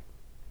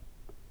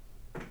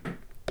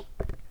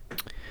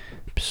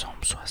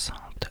Psaume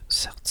 60,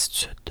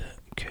 certitude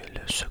que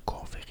le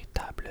secours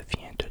véritable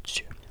vient de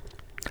Dieu.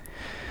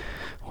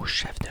 Au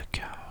chef de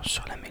chœur,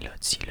 sur la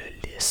mélodie,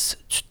 le lys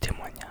du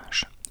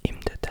témoignage, hymne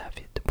de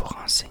David pour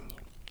enseigner,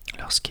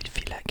 lorsqu'il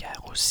fit la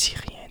guerre aux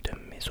Syriens de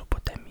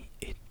Mésopotamie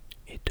et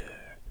de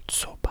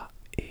Tsoba,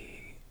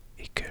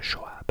 et que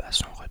Joab, à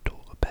son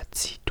retour,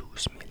 bâtit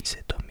 12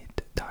 000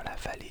 Édomites dans la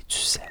vallée du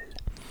sel.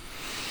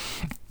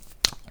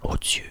 Ô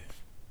Dieu,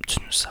 tu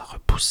nous as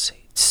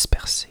repoussés,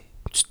 dispersés,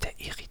 tu t'es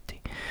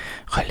irrité.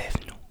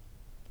 Relève-nous.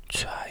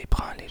 Tu as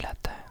ébranlé la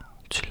terre,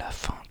 tu l'as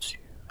fendue.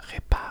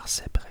 Répare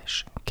ses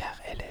brèches, car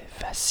elle est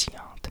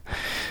vacillante.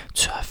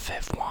 Tu as fait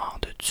voir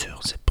de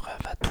dures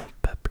épreuves à ton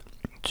peuple.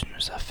 Tu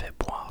nous as fait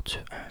boire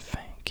un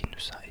vin qui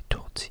nous a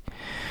étourdis.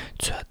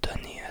 Tu as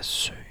donné à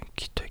ceux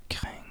qui te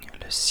craignent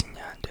le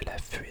signal de la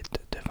fuite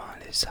devant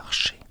les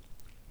archers.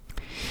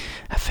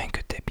 Afin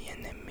que tes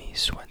bien-aimés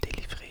soient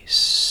délivrés,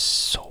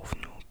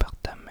 sauve-nous par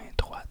ta main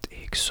droite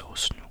et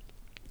exauce-nous.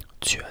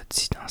 Dieu a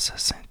dit dans sa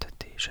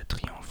sainteté, je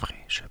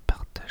triompherai, je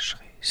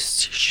partagerai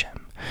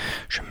Sichem,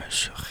 je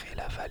mesurerai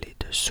la vallée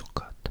de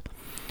Sukkot.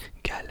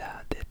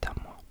 Galad est à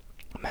moi,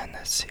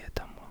 Manassé est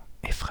à moi,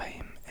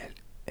 Éphraïm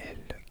est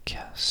le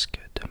casque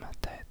de ma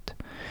tête,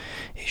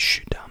 et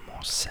Juda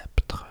mon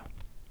sceptre.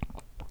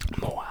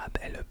 Moab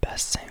est le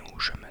bassin où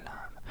je me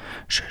lave,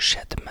 je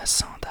jette ma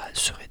sandale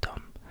sur Édom.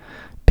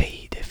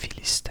 Pays des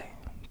Philistins,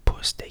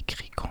 pousse des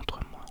cris contre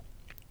moi.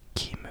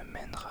 Qui me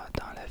mènera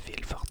dans la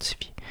ville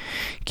fortifiée,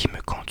 qui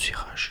me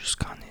conduira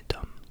jusqu'en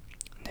Édom?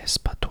 N'est-ce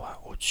pas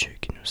toi, ô Dieu,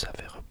 qui nous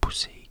avais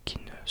repoussés, qui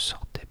ne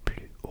sortait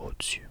plus, ô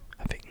Dieu,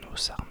 avec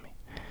nos armées?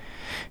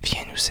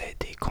 Viens nous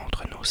aider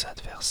contre nos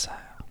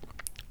adversaires.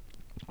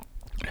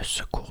 Le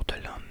secours de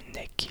l'homme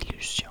n'est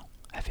qu'illusion.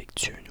 Avec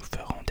Dieu, nous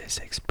ferons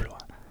des exploits.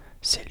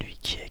 C'est lui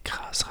qui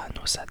écrasera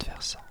nos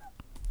adversaires.